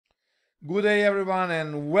Good day everyone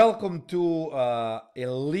and welcome to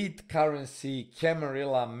Elite Currency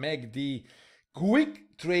Camarilla MACD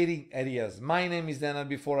quick trading areas. My name is Nenad.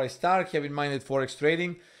 Before I start, have in mind that forex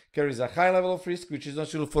trading carries a high level of risk which is not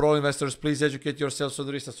suitable for all investors. Please educate yourself so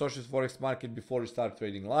there is a social forex market before you start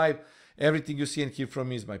trading live. Everything you see and hear from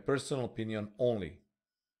me is my personal opinion only.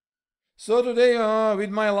 So today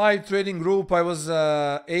with my live trading group I was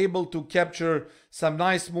able to capture some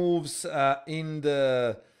nice moves in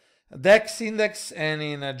the DAX index and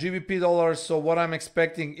in GBP dollars. So what I'm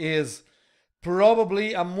expecting is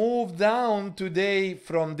probably a move down today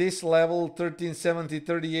from this level 1370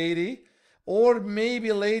 3080, or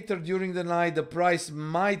maybe later during the night the price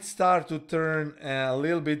might start to turn a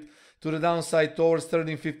little bit to the downside towards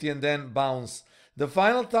 1350 and then bounce. The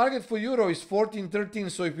final target for euro is 1413.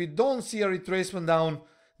 So if we don't see a retracement down,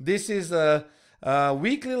 this is a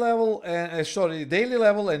weekly level, daily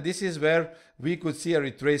level, and this is where we could see a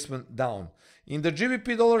retracement down. In the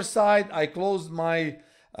GBP dollar side, I closed my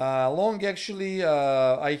long. Actually,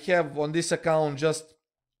 I have on this account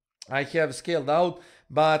I have scaled out,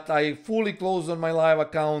 but I fully closed on my live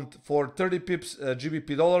account for 30 pips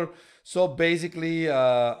GBP dollar. So basically,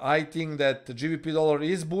 I think that the GBP dollar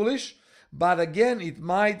is bullish, but again, it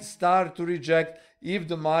might start to reject if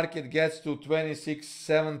the market gets to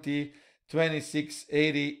 2670.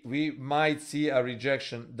 2680, we might see a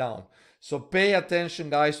rejection down. So pay attention,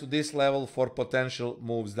 guys, to this level for potential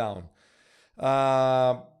moves down.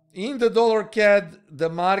 In the dollar CAD, the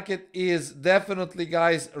market is definitely,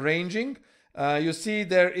 guys, ranging. You see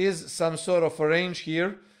there is some sort of a range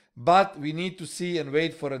here, but we need to see and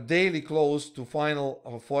wait for a daily close to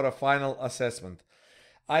for a final assessment.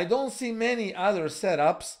 I don't see many other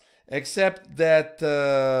setups except that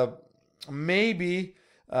maybe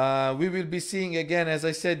we will be seeing again, as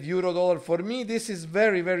I said, euro dollar. For me, this is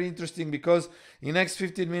very, very interesting because in next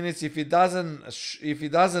 15 minutes, if it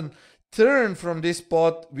doesn't turn from this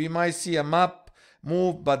spot, we might see a map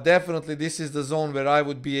move. But definitely, this is the zone where I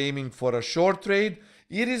would be aiming for a short trade.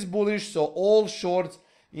 It is bullish, so all shorts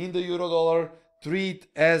in the euro dollar treat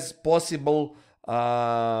as possible.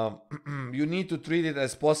 You need to treat it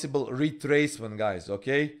as possible retracement, guys.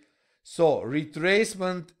 Okay, so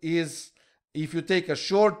retracement is. If you take a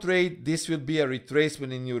short trade, this will be a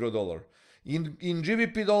retracement in euro dollar. In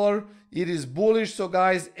GBP dollar, it is bullish. So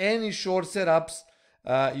guys, any short setups,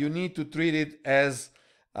 you need to treat it as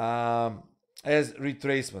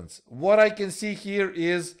retracements. What I can see here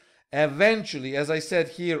is eventually, as I said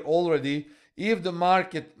here already, if the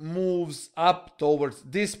market moves up towards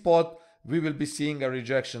this spot, we will be seeing a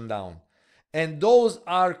rejection down. And those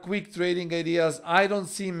are quick trading ideas. I don't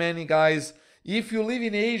see many, guys. If you live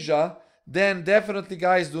in Asia, then definitely,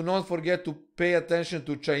 guys, do not forget to pay attention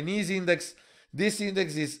to Chinese index. This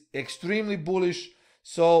index is extremely bullish,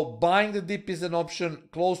 so buying the dip is an option.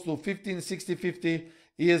 Close to 1560.50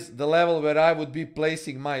 is the level where I would be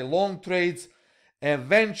placing my long trades.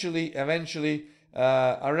 Eventually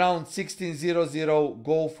around 1600,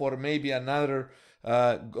 go for maybe another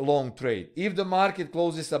long trade. If the market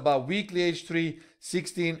closes above weekly H3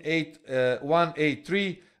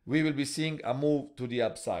 16183, we will be seeing a move to the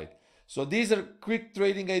upside. So these are quick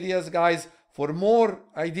trading ideas, guys. For more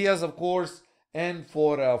ideas, of course, and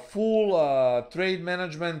for full trade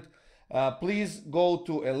management, please go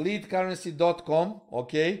to elitecurrency.com,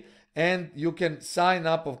 okay? And you can sign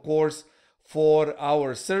up, of course, for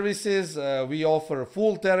our services. We offer a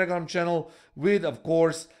full Telegram channel with, of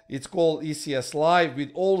course, it's called ECS Live,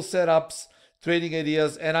 with all setups, trading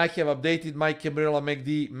ideas, and I have updated my Camarilla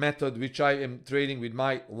MACD method, which I am trading with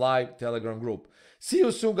my live Telegram group. See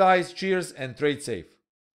you soon, guys. Cheers and trade safe.